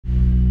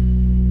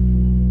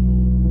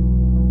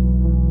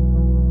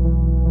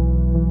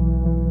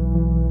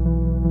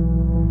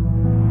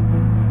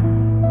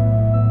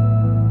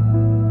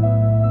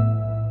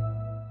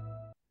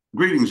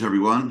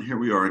everyone. Here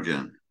we are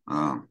again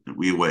at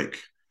WeAwake.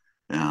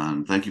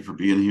 And thank you for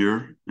being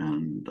here.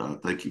 And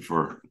thank you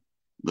for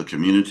the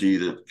community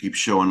that keeps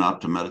showing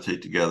up to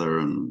meditate together.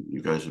 And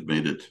you guys have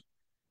made it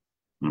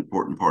an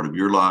important part of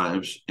your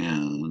lives.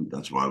 And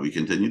that's why we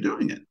continue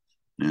doing it.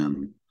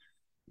 And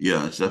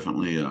yeah, it's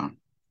definitely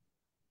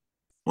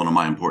one of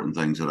my important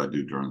things that I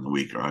do during the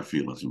week, or I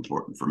feel it's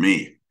important for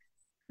me.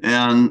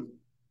 And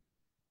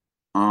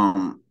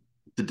um,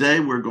 today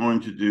we're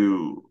going to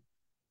do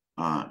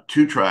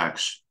two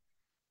tracks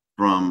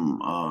from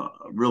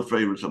real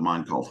favorites of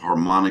mine called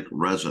Harmonic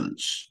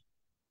Resonance.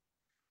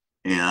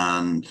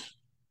 And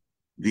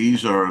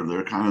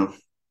they're kind of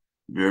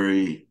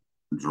very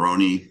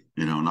drony,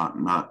 not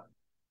a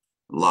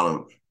lot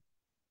of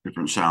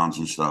different sounds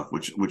and stuff,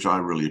 which I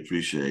really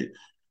appreciate.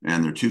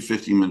 And they're two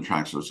 15-minute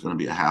tracks, so it's going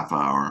to be a half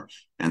hour.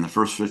 And the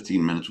first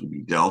 15 minutes will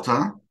be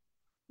Delta,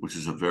 which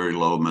is a very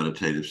low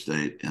meditative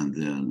state, and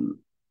then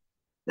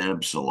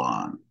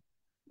Epsilon,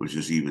 which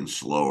is even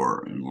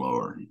slower and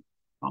lower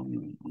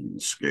on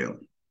the scale.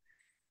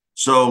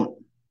 So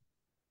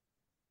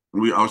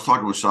I was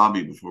talking with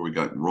Sabi before we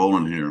got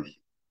rolling here,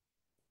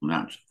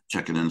 not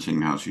checking in,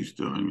 seeing how she's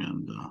doing,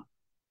 and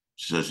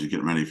she says she's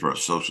getting ready for a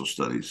social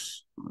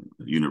studies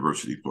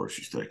university course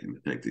she's taking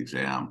to take the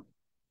exam,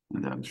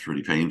 and that was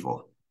pretty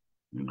painful.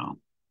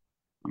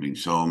 I mean,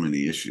 so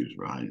many issues,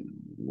 right?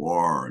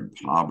 War and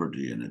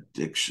poverty and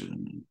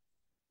addiction,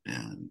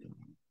 and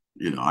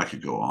I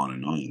could go on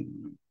and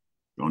on.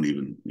 Don't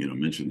even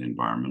mention the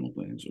environmental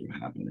things that are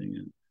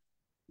happening,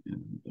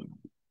 and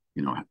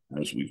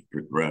as we've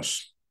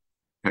progressed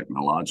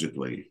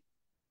technologically,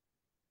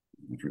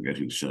 I forget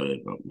who said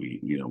it, but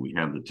we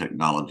have the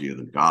technology of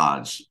the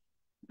gods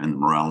and the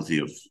morality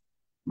of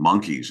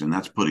monkeys, and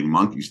that's putting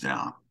monkeys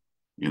down.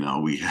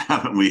 We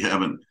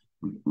haven't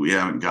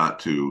got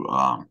to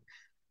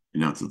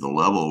the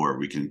level where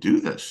we can do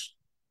this.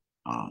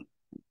 And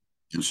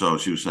so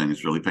she was saying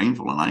it's really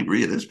painful, and I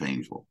agree, it is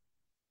painful.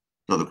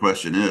 So the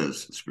question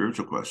is, the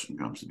spiritual question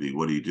comes to be,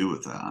 what do you do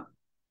with that?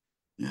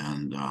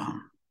 And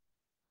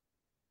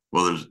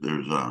well,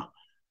 there's a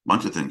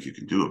bunch of things you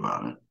can do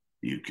about it.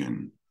 You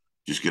can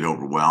just get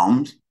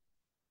overwhelmed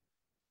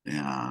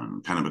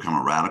and kind of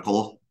become a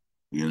radical,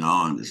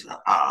 and just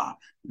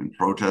and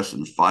protest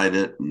and fight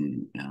it,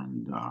 and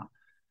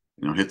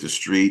hit the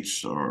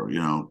streets, or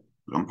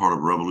become part of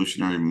a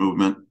revolutionary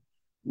movement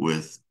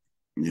with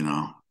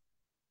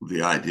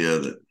the idea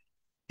that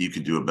you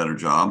could do a better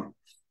job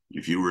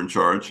if you were in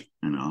charge.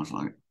 It's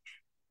like,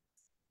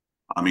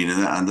 I mean,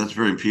 and that's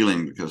very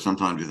appealing, because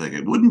sometimes you think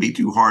it wouldn't be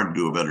too hard to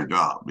do a better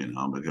job,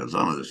 because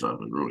some of this stuff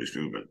is really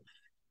stupid.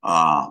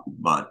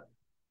 But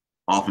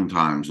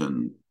oftentimes,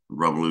 in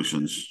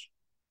revolutions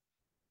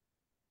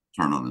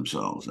turn on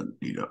themselves and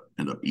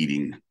end up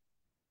eating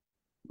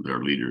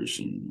their leaders.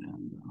 And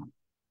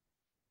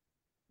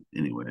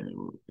anyway,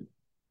 it's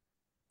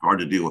hard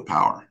to deal with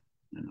power.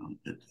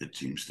 It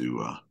seems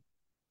to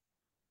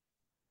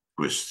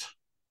twist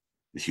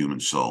the human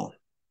soul.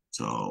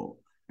 So,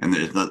 and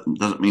it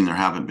doesn't mean there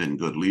haven't been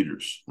good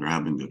leaders. There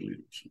have been good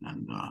leaders.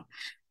 And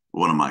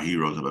one of my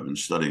heroes that I've been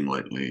studying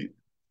lately,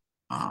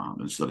 I've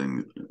been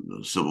studying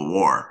the Civil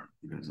War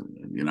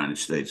in the United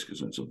States,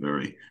 because that's a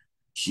very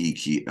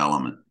key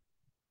element.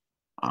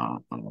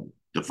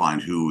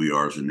 Defined who we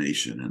are as a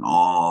nation, and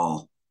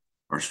all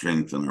our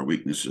strengths and our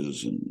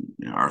weaknesses, and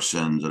our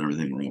sins and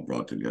everything were all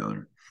brought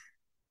together.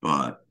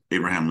 But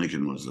Abraham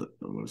Lincoln was the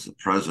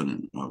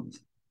president of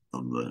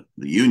the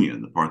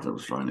Union, the part that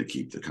was trying to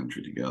keep the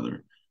country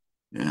together.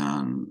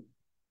 And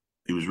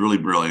he was really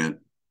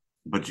brilliant,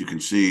 but you can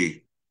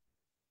see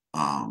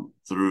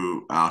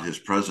throughout his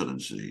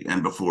presidency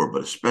and before,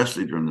 but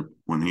especially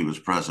when he was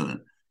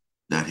president,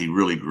 that he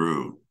really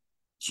grew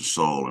as a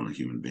soul and a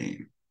human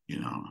being.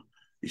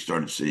 He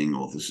started seeing,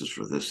 well, this is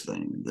for this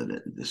thing,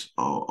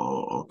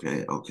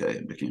 okay,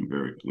 it became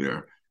very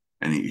clear,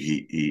 and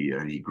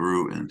he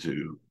grew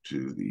into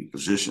the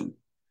position.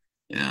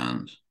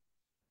 And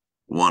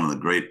one of the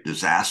great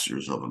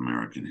disasters of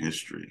American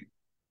history,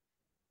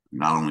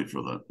 not only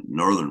for the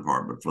northern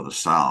part, but for the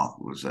South,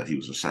 was that he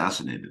was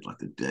assassinated like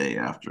the day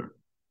after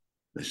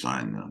they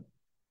surrendered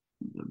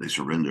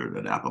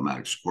at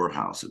Appomattox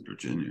Courthouse in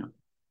Virginia.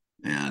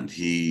 And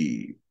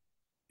he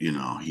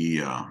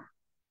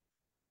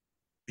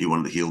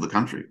wanted to heal the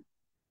country,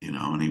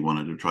 and he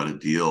wanted to try to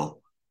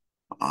deal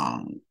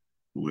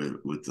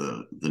with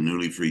the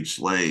newly freed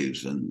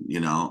slaves, and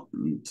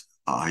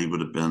it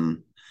would have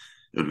been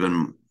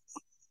a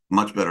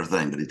much better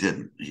thing, but he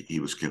didn't. He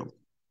was killed.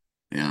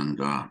 And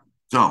so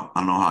I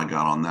don't know how I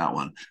got on that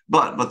one,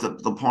 but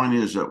the point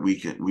is that we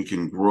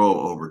can grow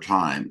over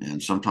time,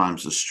 and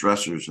sometimes the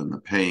stressors and the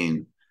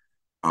pain,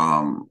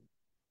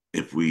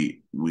 if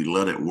we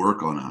let it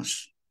work on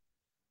us,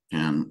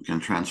 can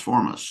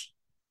transform us,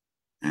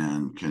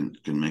 and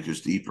can make us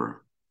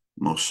deeper,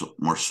 more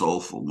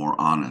soulful, more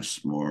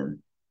honest, more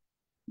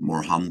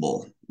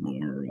humble,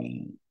 more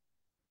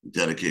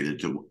dedicated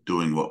to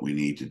doing what we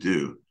need to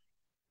do.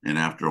 And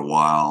after a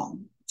while,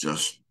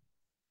 just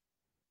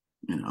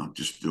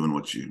doing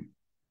what you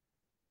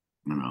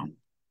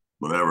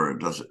whatever,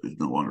 it's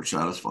no longer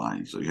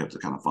satisfying. So you have to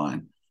kind of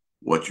find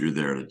what you're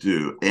there to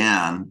do.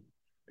 And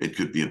it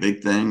could be a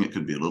big thing, it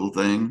could be a little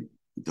thing.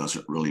 It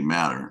doesn't really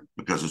matter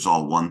because it's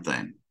all one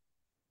thing.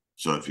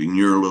 So if in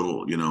your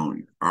little,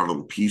 our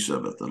little piece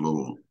of it, the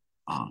little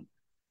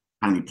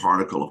tiny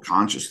particle of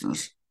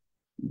consciousness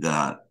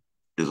that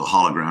is a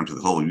hologram to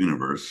the whole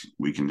universe,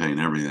 we contain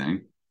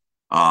everything,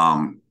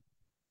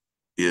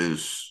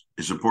 is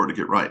important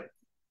to get right.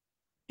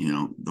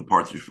 The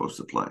parts you're supposed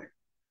to play.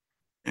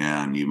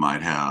 And you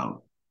might have,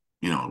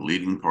 a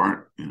leading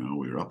part,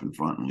 where you're up in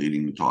front and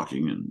leading the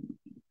talking and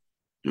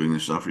doing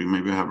this stuff, or you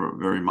maybe have a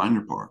very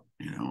minor part,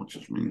 it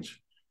just means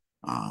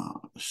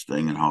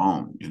staying at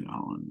home, and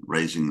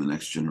raising the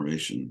next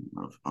generation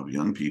of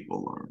young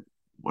people or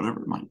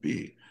whatever it might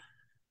be.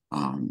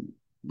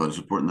 But it's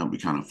important that we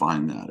kind of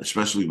find that,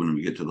 especially when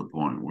we get to the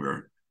point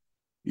where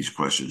these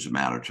questions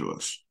matter to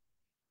us.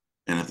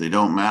 And if they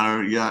don't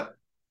matter yet,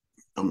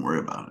 don't worry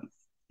about it.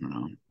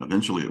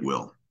 Eventually it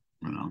will,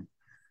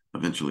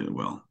 eventually it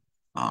will.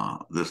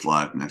 This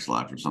life, next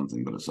life, or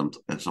something. But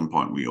at some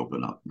point, we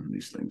open up in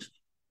these things.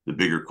 The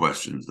bigger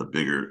questions, the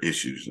bigger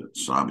issues that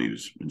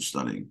Sabi's been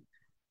studying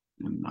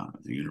in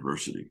the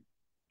university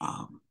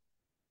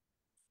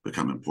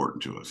become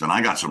important to us. And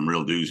I got some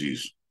real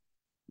doozies,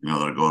 that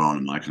are going on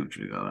in my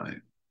country that I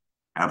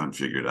haven't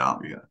figured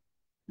out yet.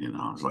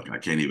 It's like I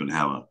can't even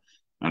have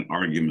an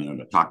argument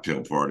at a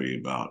cocktail party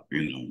about,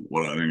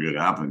 what I think could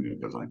happen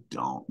because I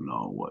don't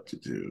know what to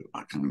do.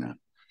 I kind of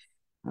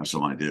have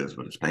some ideas,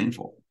 but it's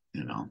painful,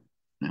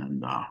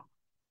 And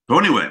so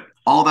anyway,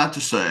 all that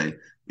to say,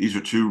 these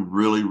are two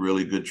really,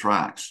 really good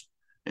tracks.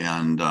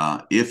 And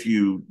if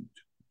you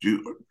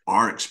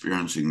are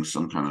experiencing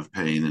some kind of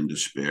pain and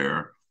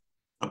despair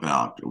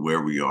about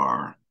where we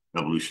are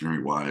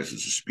evolutionary wise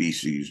as a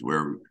species,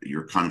 where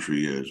your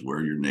country is,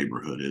 where your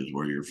neighborhood is,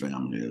 where your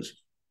family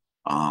is,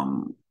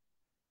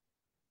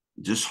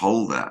 just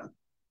hold that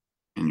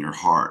in your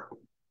heart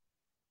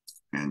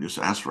and just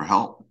ask for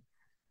help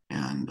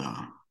and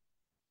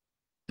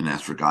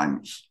ask for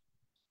guidance.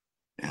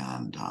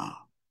 And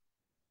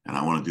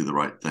I want to do the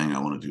right thing. I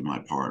want to do my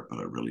part, but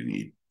I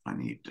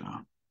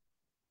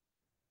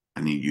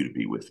need you to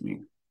be with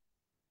me,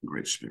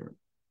 Great Spirit.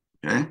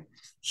 Okay,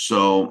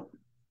 so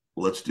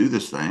let's do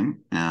this thing.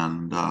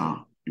 And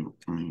let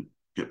me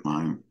get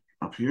mine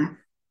up here.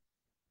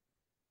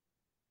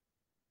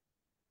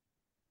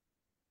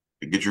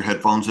 Get your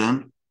headphones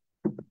in.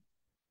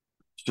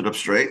 Sit up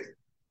straight.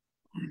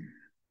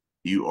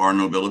 You are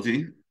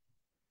nobility.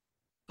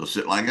 So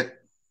sit like it.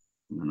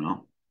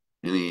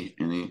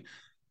 Any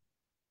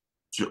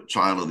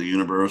child of the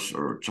universe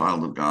or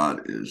child of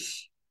God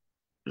is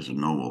a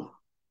noble,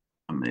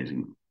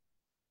 amazing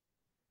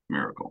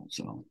miracle.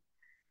 So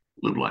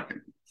live like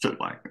it. Sit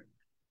like it.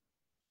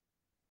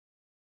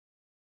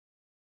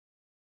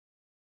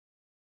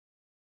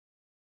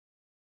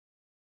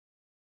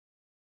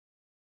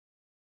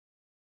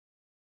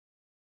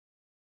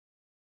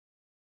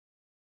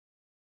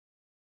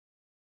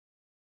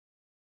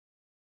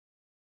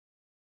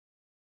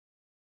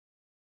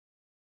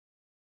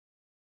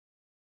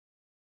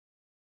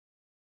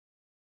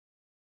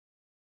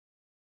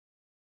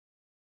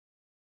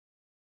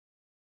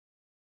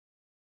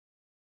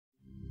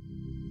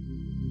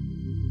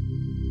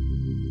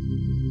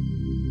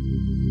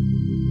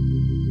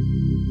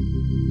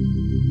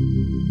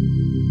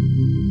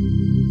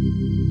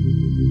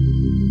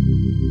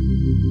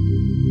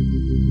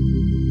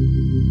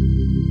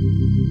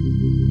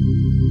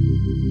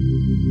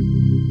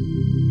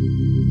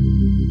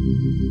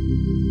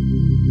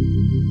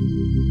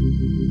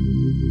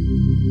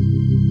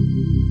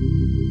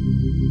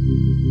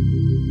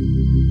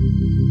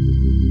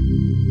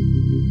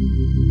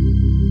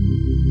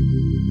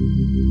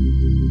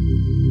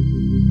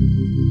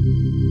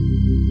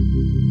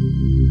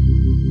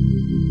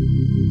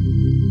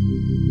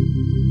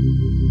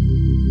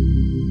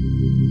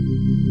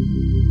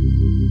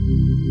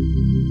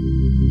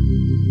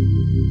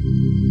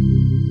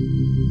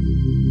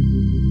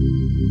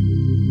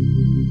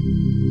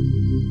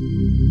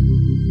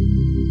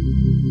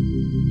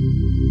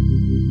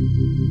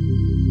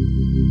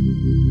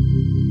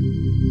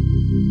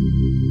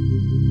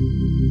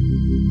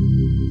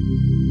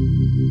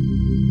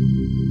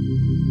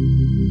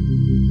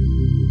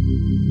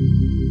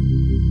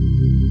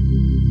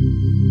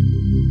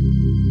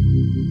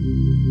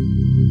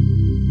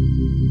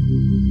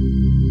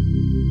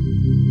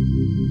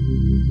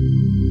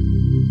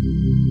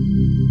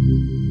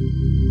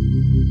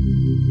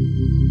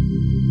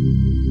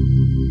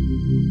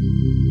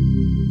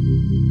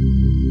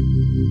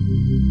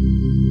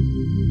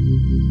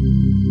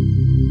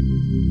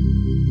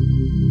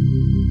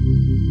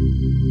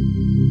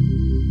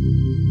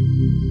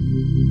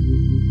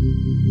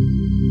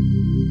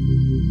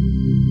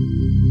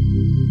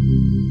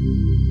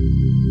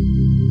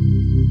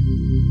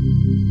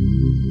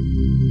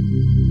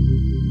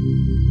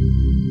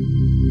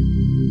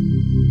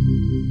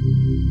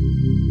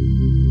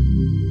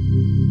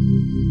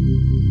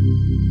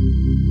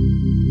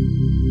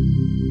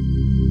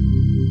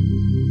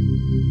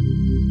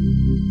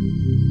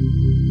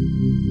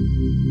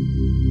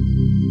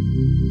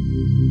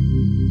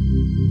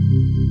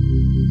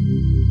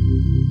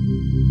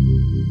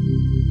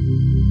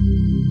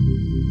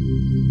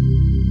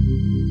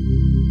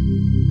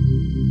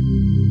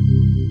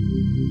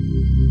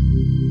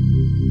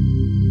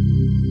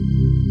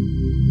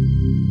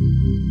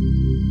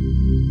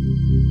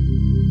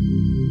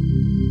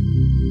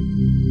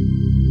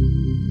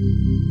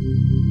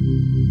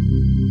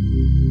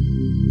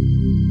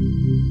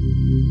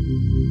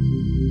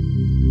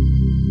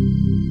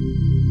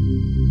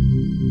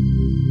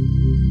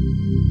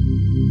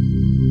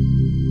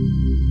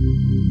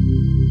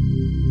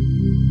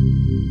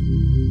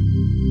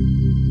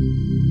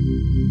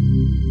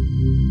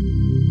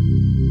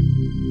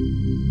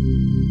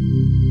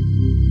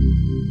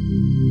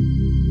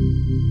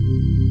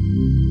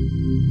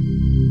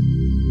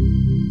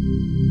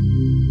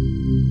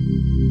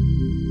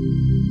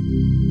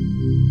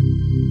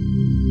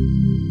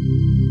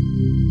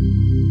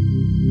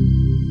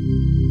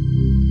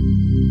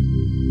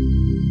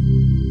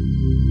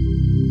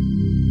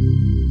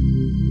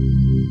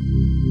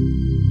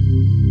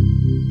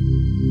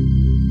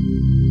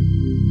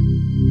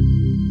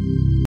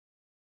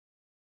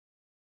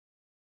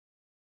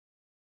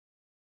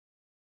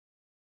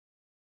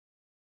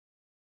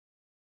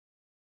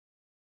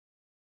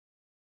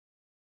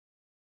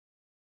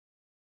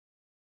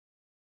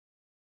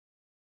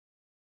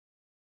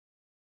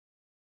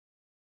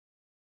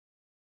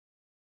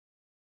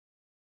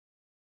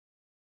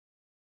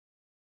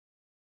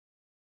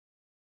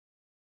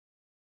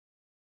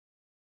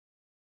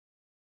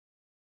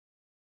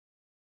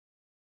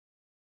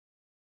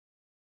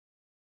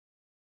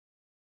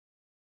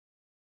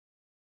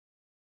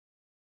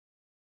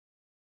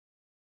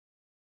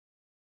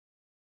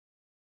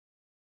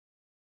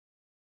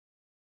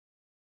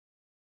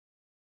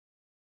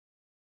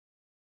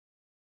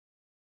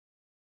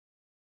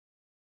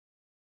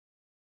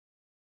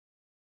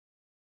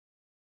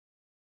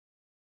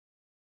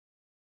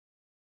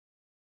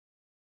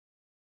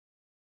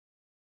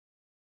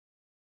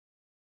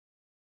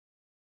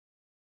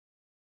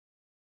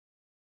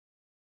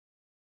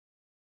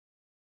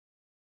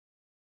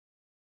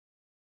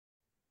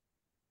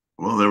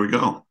 Well, there we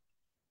go.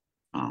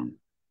 Um,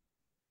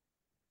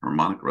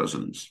 Harmonic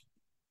resonance.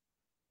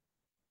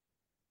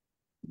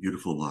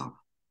 Beautiful,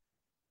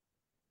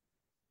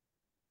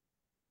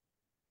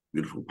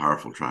 beautiful,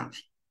 powerful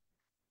tracks.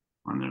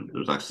 And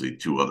there's actually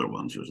two other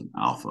ones. There's an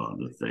alpha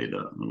and a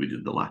theta, and we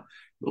did the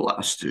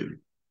last two.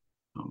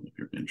 If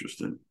you're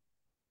interested.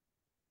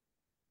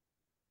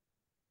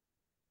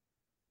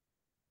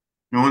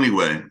 No,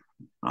 anyway,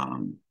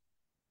 um,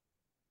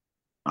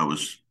 I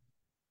was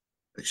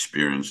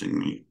experiencing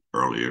me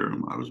earlier.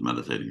 I was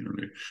meditating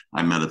earlier.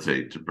 I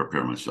meditate to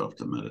prepare myself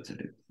to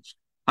meditate.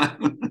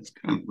 It's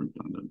kind of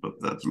redundant, but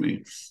that's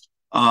me.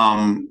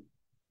 Um,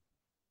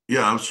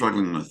 yeah, I was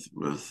struggling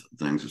with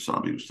things that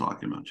Sabi was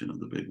talking about.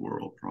 The big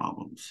world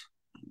problems.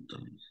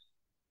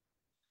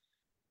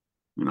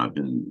 And, I've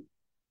been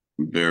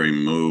very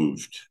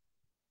moved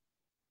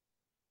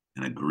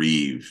and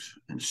aggrieved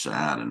and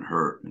sad and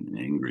hurt and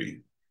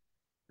angry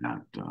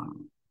at the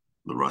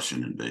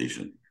Russian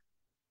invasion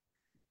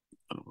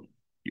of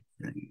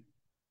Ukraine.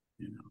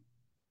 You know,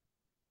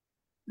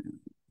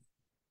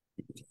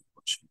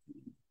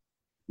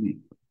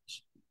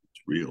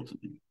 it's real to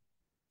me.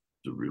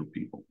 The real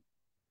people.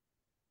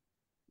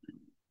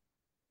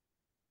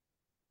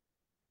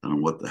 I don't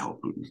know what the hell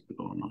Putin's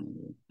going on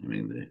with. I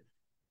mean,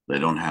 they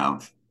don't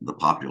have the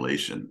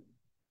population.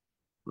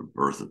 The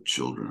birth of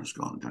children has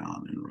gone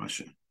down in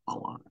Russia a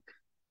lot,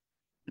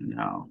 and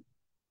now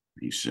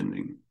he's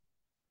sending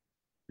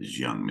his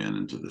young men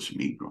into this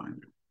meat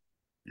grinder.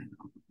 You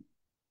know,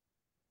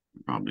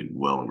 probably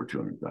well over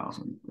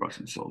 200,000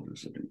 Russian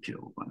soldiers have been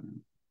killed by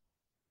now.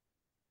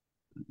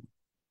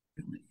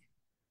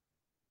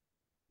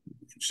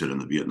 Considering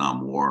the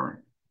Vietnam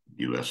War,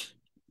 U.S.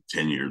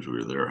 10 years we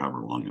were there,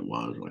 however long it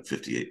was, like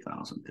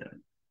 58,000 dead.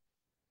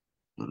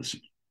 So this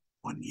is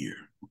 1 year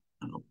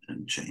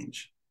and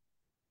change.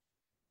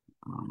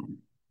 And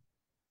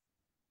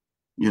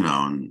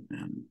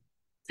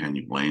can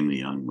you blame the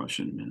young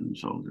Russian men and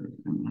soldiers?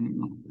 And I don't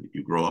know.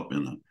 You grow up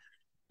in a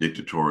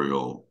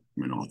dictatorial,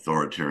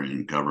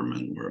 authoritarian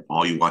government where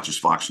all you watch is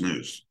Fox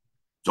News.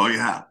 It's all you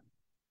have.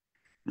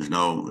 There's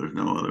no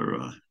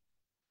other.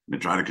 They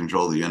try to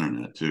control the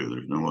internet too.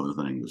 There's no other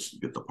thing. Just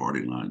get the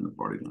party line, the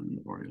party line,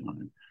 the party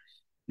line,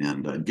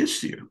 and it gets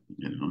to you.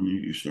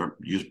 You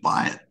just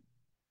buy it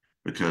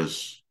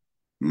because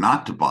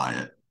not to buy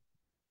it,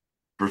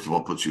 first of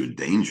all, puts you in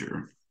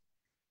danger,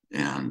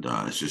 and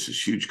it's just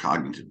this huge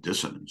cognitive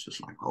dissonance.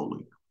 It's like,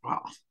 holy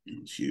wow,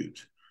 it's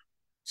huge.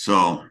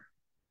 So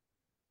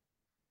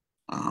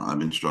I've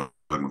been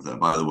struggling with that.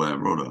 By the way, I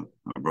wrote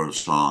a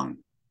song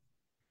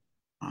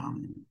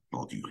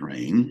called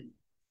Ukraine,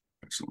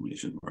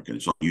 exclamation mark, and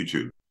it's on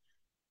YouTube.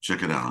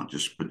 Check it out.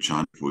 Just put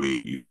John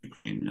Fui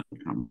Ukraine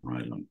and come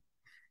right on.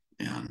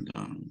 And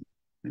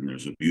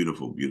there's a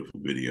beautiful, beautiful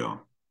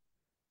video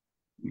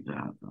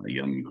that a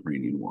young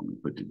Ukrainian woman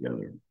put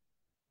together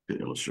to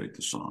illustrate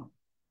the song.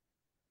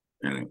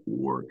 And it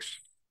works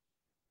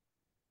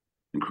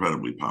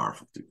incredibly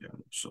powerful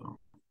together. So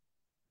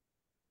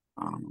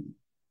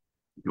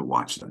you can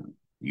watch that.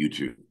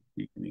 YouTube,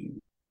 you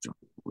can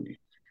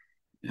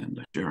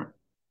and share it.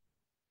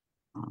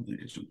 I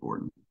think it's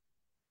important.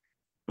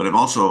 But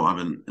I've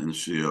been in the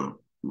studio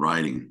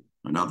writing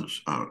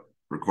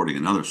recording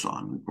another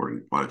song,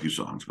 recording quite a few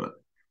songs,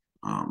 but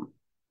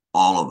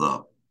all of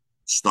the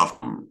stuff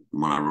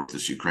when I wrote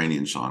this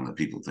Ukrainian song that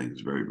people think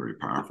is very, very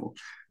powerful.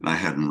 And I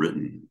hadn't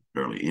written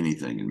barely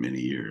anything in many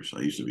years.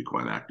 I used to be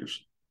quite active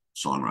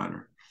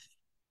songwriter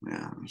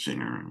and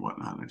singer and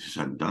whatnot. I just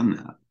hadn't done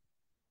that.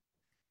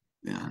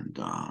 And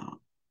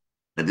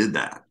I did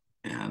that.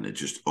 And it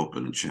just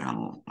opened a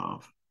channel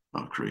of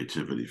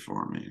creativity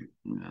for me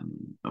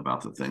and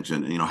about the things.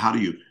 And, how do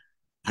you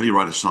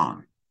write a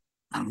song?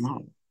 I don't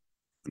know.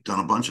 I've done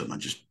a bunch of them. I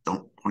just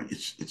don't point. It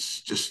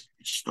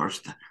starts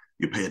to,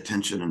 you pay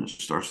attention and it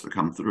starts to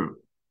come through.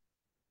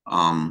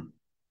 And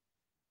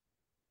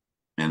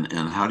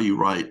how do you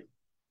write,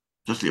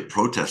 especially a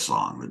protest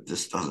song that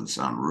just doesn't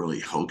sound really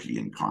hokey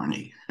and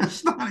carny?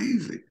 It's not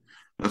easy.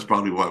 That's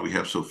probably why we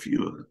have so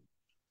few of it.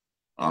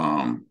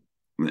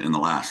 In the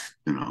last,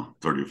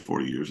 30 or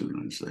 40 years in the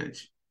United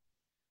States.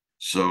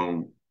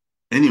 So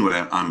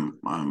anyway, I'm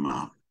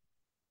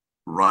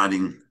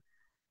writing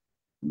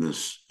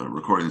this,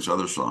 recording this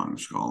other song.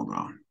 It's called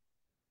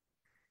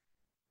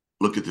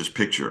Look at This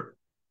Picture,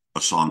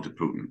 a Song to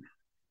Putin.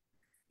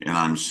 And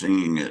I'm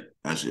singing it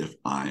as if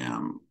I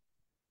am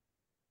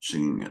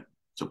singing it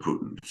to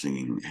Putin,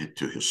 singing it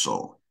to his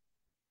soul.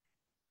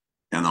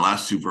 And the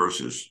last two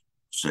verses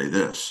say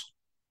this.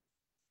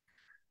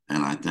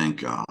 And I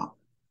think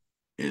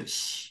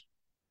it's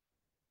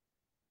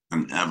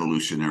an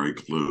evolutionary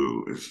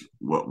clue is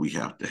what we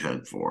have to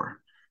head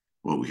for,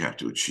 what we have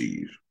to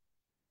achieve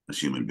as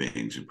human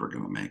beings if we're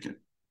going to make it.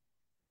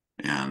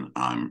 And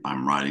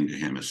I'm writing to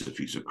him as if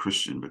he's a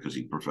Christian because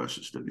he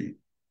professes to be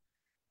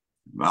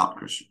devout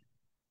Christian,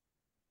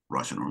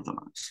 Russian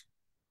Orthodox.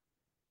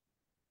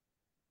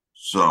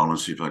 So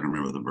let's see if I can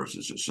remember the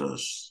verses. It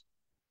says,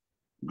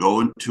 go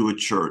into a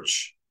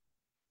church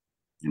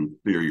and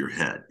clear your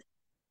head.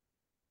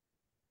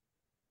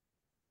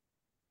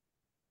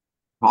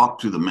 talk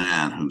to the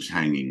man who's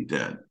hanging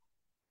dead.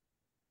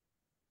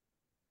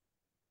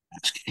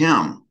 Ask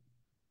him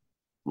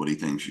what he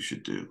thinks you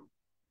should do.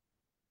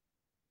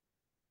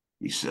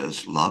 He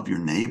says, love your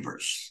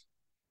neighbors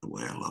the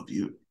way I love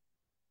you.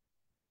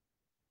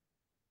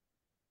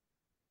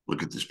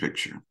 Look at this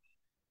picture.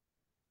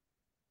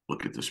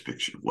 Look at this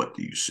picture. What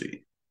do you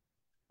see?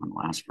 On the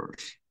last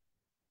verse.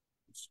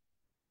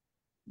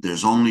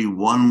 There's only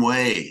one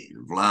way,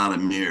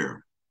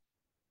 Vladimir,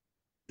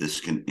 this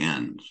can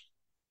end.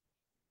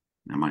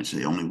 I might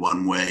say only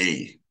one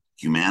way,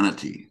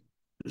 humanity,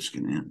 this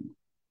can end.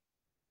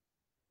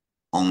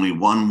 Only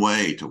one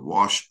way to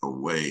wash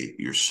away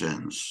your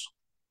sins.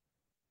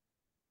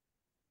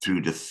 To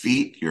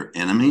defeat your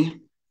enemy,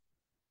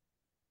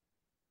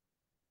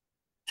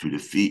 to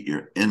defeat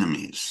your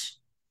enemies,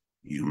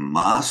 you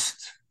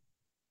must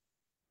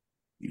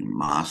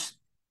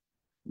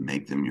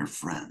make them your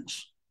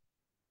friends.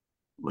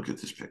 Look at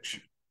this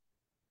picture.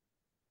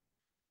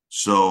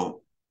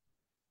 So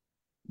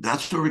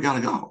that's where we got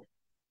to go.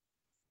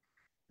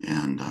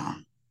 And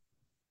I'm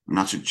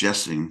not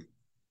suggesting,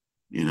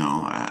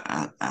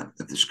 at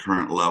this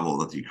current level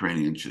that the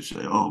Ukrainians should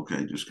say, oh,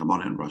 okay, just come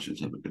on in,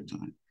 Russians, have a good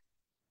time.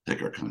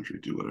 Take our country,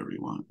 do whatever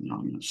you want. No,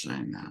 I'm not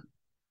saying that.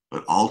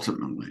 But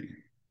ultimately,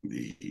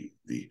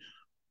 the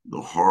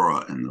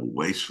horror and the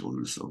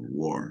wastefulness of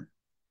war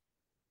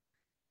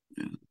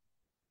and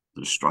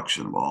the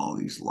destruction of all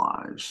these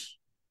lives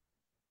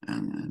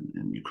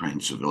and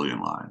Ukraine's civilian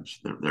lives,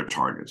 they're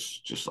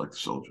targets, just like the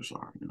soldiers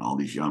are. And all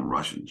these young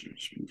Russians are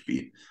just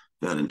being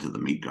fed into the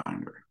meat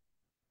grinder.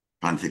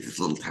 Trying to take this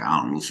little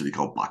town, little city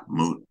called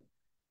Bakhmut.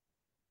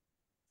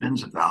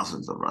 Tens of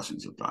thousands of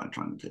Russians have died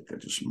trying to take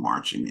that, just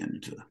marching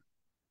into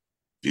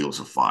fields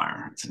of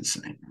fire. It's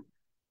insane.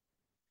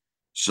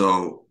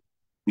 So,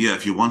 yeah,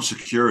 if you want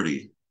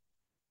security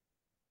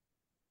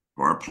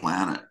for our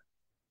planet,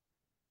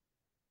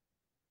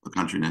 the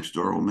country next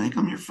door will make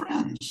them your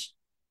friends.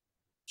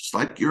 Just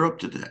like Europe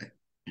today,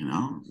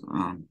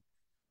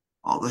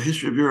 all the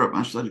history of Europe,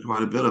 I've studied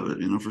quite a bit of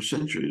it, for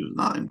centuries. It was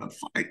nothing but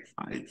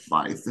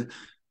fight.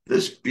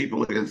 This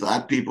people against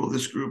that people,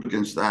 this group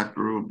against that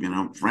group,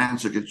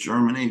 France against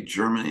Germany,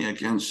 Germany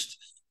against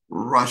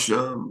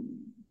Russia,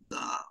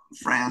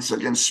 France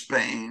against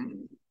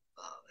Spain,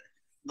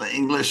 the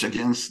English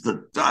against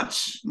the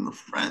Dutch and the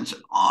French,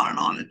 and on and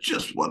on. It's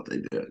just what they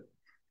did.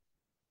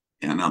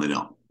 And now they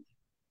don't.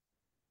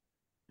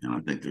 And I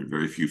think there are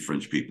very few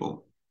French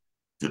people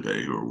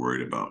today who are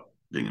worried about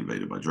being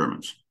invaded by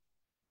Germans.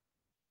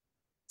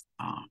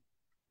 And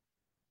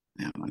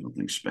I don't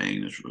think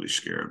Spain is really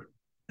scared.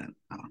 And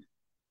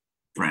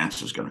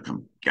France is going to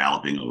come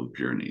galloping over the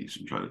Pyrenees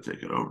and try to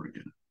take it over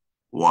again.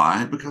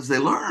 Why? Because they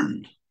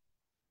learned.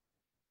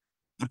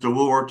 After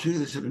World War II,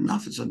 they said,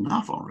 enough is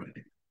enough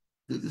already.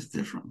 Do this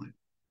differently.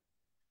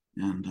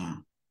 And,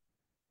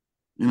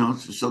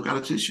 it's still got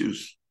its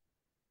issues.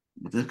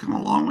 But they've come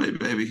a long way,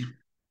 baby,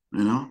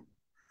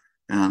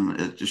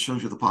 And it just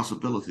shows you the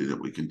possibility that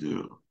we can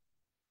do.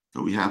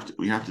 So we have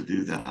to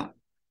do that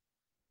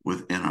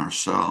within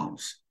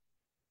ourselves.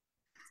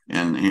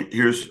 And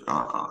here's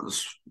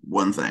this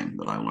one thing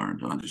that I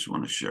learned, and I just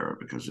want to share it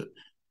because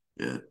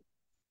I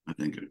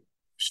think it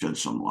shed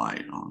some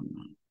light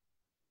on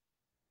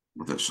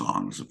what that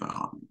song is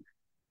about.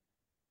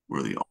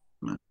 Where the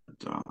ultimate,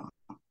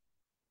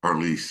 or at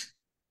least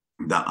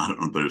that, I don't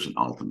know, but there's an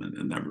ultimate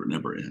and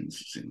never ends.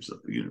 It seems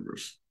that the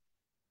universe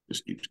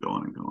just keeps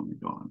going and going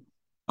and going.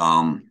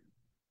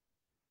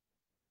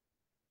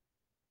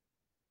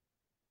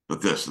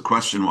 But the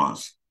question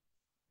was,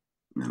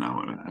 and I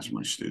would ask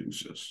my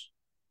students this: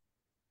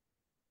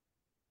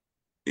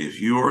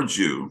 if you're a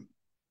Jew,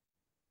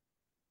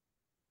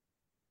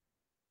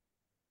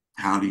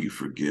 how do you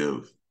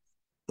forgive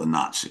the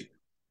Nazi?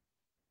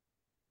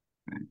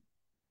 Okay.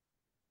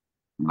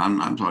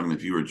 I'm talking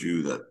if you were a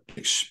Jew that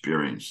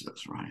experienced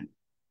this, right?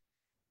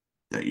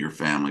 That your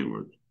family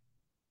were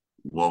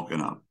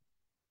woken up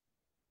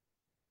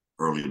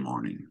early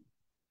morning,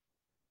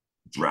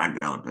 dragged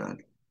out of bed,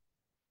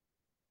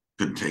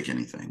 couldn't take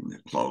anything,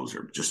 their clothes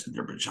or just in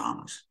their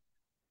pajamas,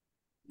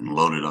 and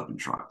loaded up in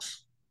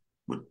trucks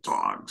with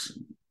dogs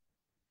and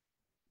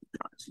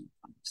guys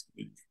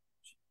in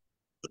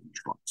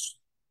trucks.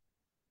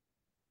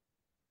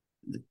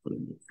 And they put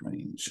in the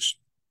trains, just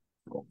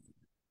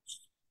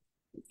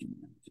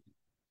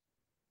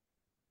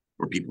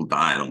where people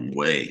died on the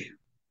way,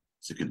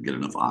 so they couldn't get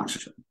enough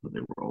oxygen, but they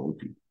were old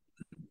people.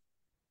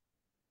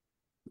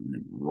 And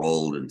then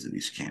rolled into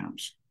these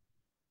camps.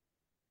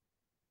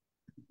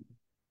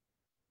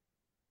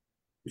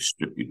 They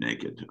stripped you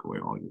naked, took away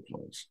all your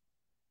clothes.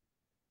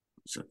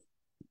 So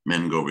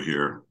men go over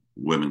here,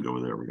 women go over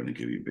there. We're going to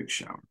give you a big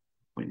shower,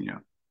 clean you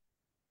up,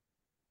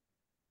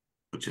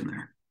 put you in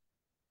there.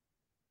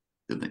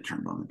 Then they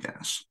turned on the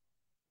gas.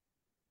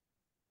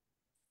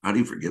 How do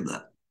you forgive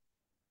that?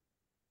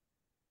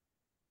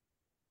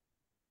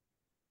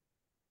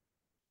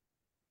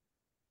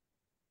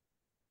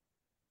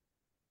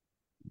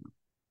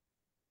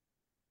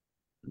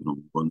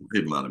 One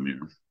way, Vladimir.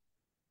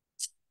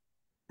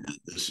 And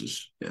this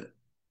is it.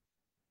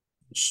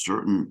 a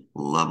certain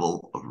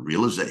level of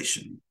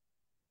realization,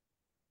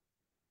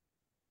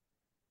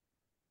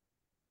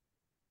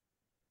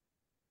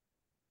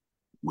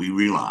 we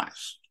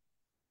realize,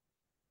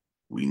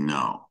 we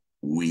know,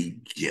 we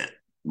get,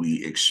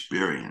 we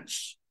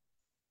experience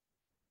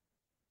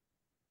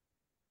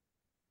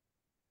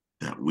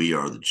that we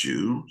are the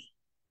Jews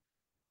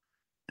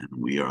and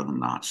we are the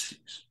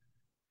Nazis.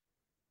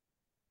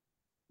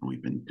 And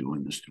we've been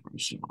doing this to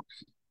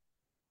ourselves.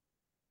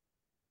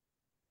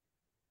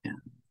 And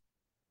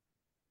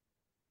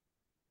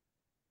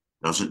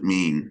doesn't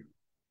mean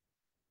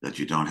that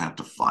you don't have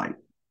to fight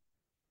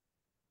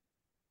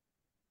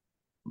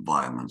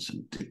violence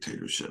and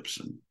dictatorships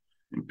and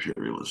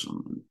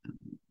imperialism and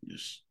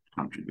just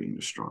country being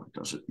destroyed.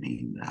 Doesn't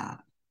mean that.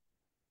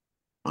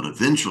 But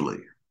eventually,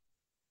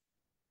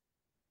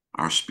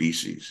 our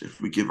species,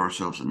 if we give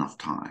ourselves enough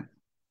time,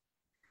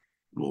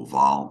 will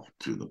evolve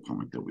to the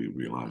point that we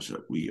realize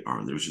that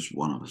there's just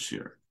one of us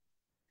here,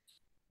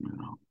 you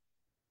know,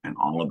 and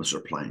all of us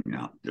are playing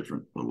out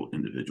different little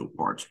individual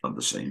parts of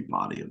the same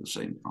body, of the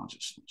same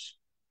consciousness.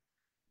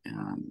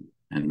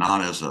 And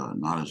not as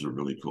a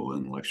really cool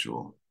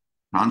intellectual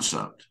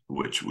concept,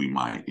 which we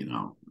might,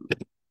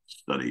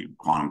 study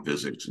quantum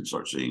physics and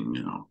start seeing,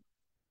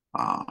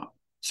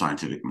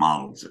 scientific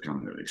models that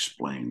kind of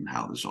explain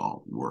how this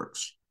all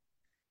works,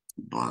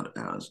 but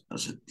as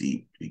a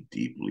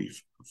deeply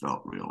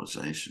felt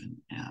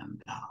realization.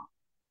 And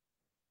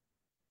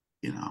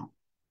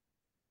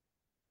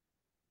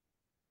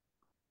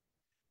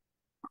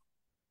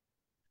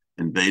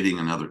invading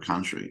another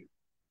country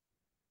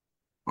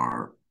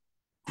or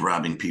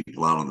grabbing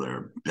people out of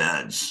their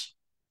beds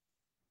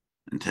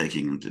and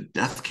taking them to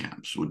death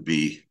camps would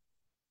be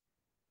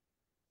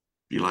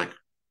like,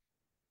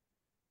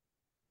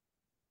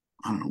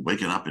 I don't know,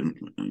 waking up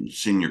and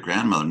seeing your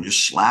grandmother and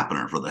just slapping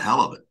her for the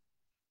hell of it.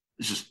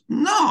 It's just,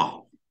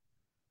 no,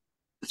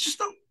 it's just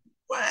no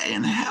way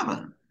in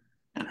heaven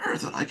and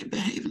earth that I could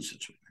behave in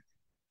such a way.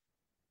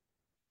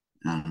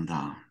 And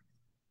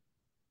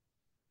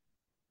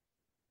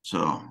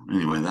so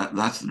anyway,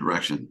 that's the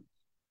direction,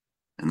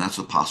 and that's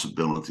the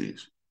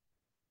possibilities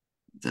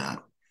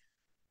that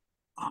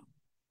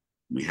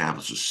we have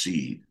as a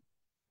seed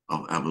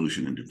of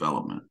evolution and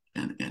development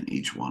in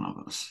each one of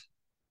us.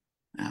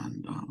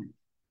 And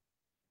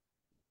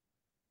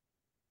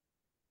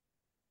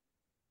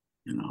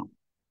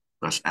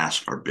let's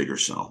ask our bigger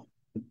self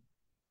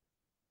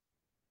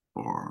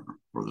for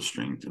the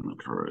strength and the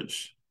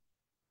courage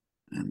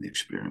and the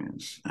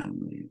experience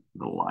and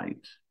the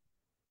light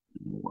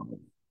and the love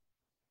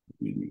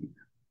we need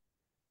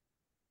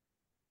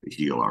to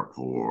heal our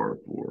poor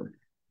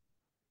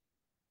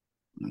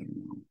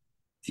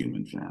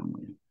human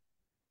family.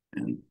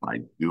 And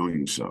by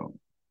doing so,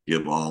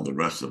 give all the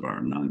rest of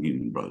our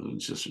non-human brothers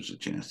and sisters a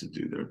chance to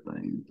do their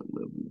thing, to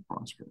live and to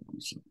prosper.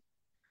 So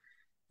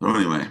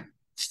anyway,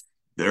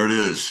 there it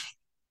is.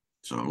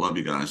 So I love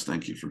you guys.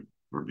 Thank you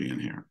for being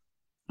here.